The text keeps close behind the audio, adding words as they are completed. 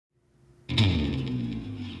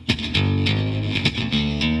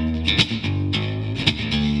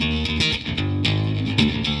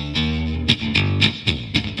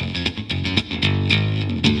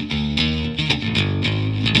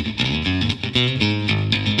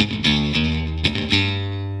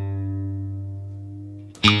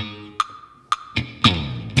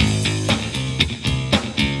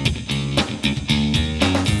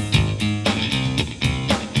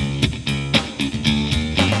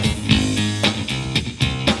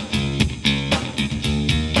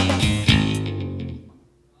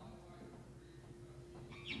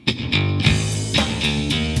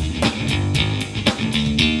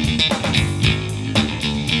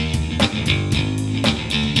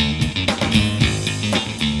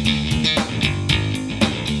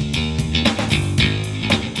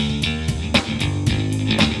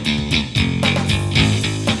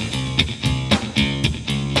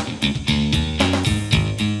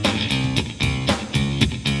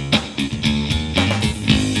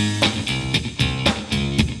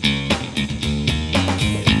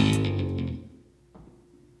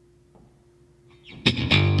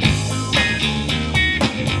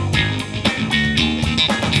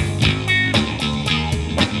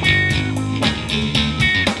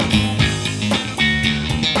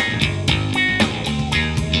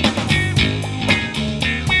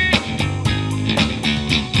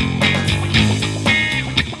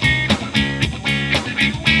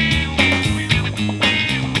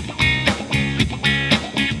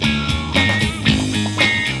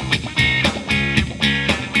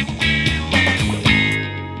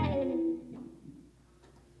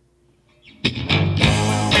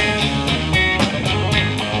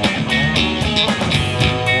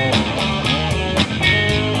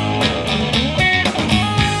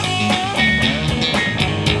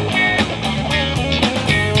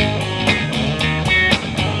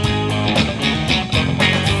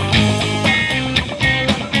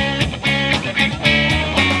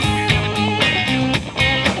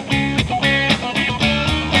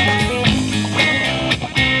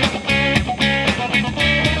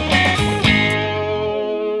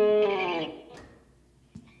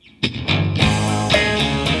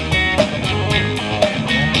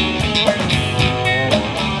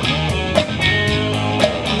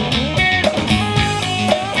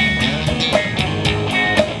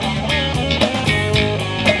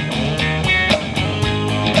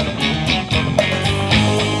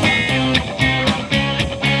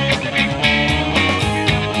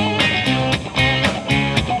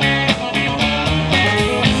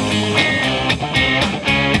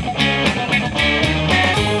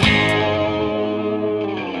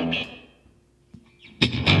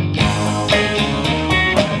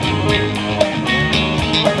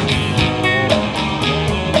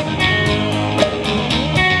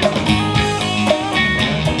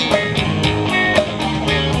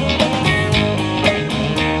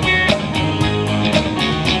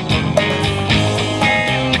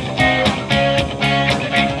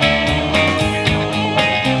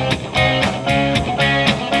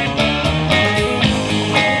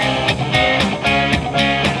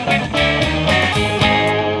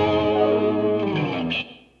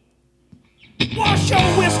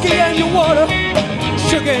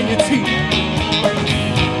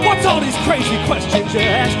all these crazy questions you're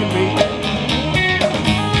asking me?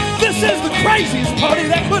 This is the craziest party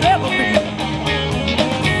that could ever be.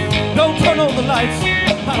 Don't turn on the lights,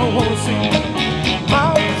 I don't want to see.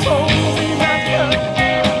 Mama told me not to.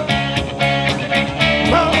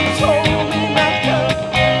 Mama told me not to.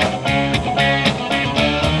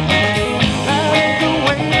 That ain't the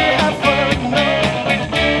way to have fun, no.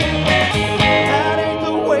 That ain't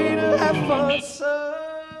the way to have fun, sir.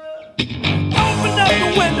 Open up the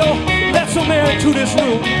window, let some air into this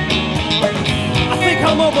room. I think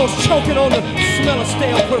I'm almost choking on the smell of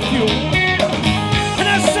stale perfume. And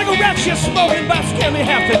that cigarettes you're smoking about scare me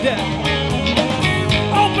half to death.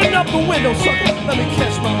 Open up the window, sucker, let me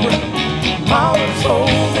catch my breath. Mama told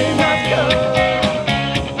me not to.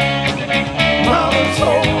 Mama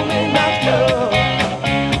told me not to.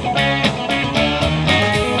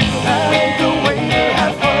 That ain't the way to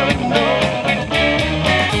have fun, no.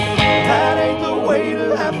 That ain't the way to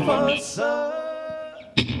have fun, son.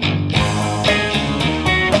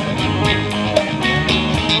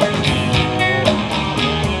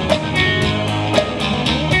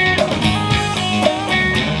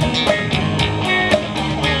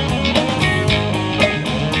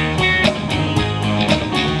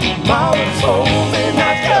 Mama told me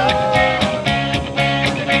not to.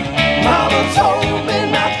 Mama told me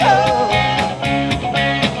not to.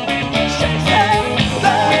 She said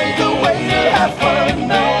that ain't the way to have fun,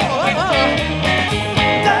 no.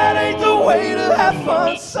 That ain't the way to have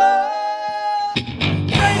fun, son.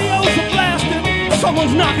 Radios are blasting,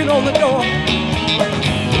 someone's knocking on the door.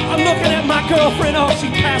 I'm looking at my girlfriend, oh, she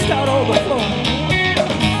passed out on the floor.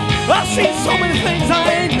 I've seen so many things I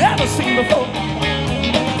ain't never seen before.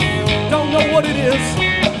 Don't know what it is,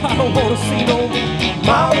 I don't want to see no more.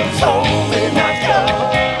 Mama told me not to.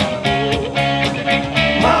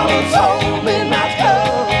 Mama told me not to.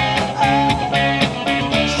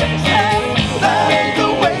 She said that ain't the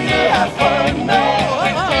way to have fun, no.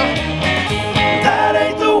 That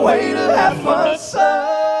ain't the way to have fun, son.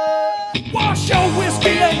 Wash your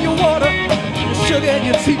whiskey and your water, your sugar and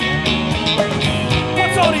your tea.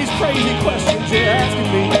 What's all these crazy questions you're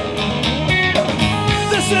asking me?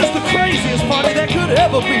 This is the craziest party that could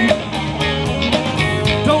ever be.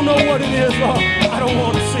 Don't know what it is, or I don't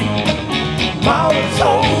want to see. Mama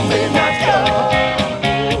told me not to.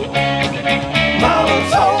 Mama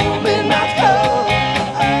told me not to.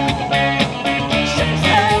 She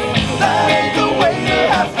said that ain't the way to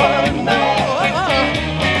have fun, no.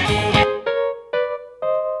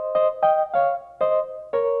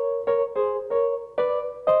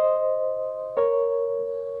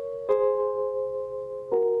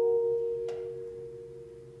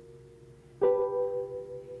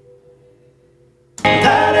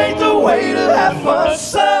 That ain't the way to have fun,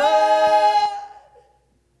 son.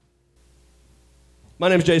 My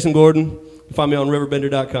name's Jason Gordon. Find me on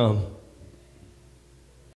riverbender.com.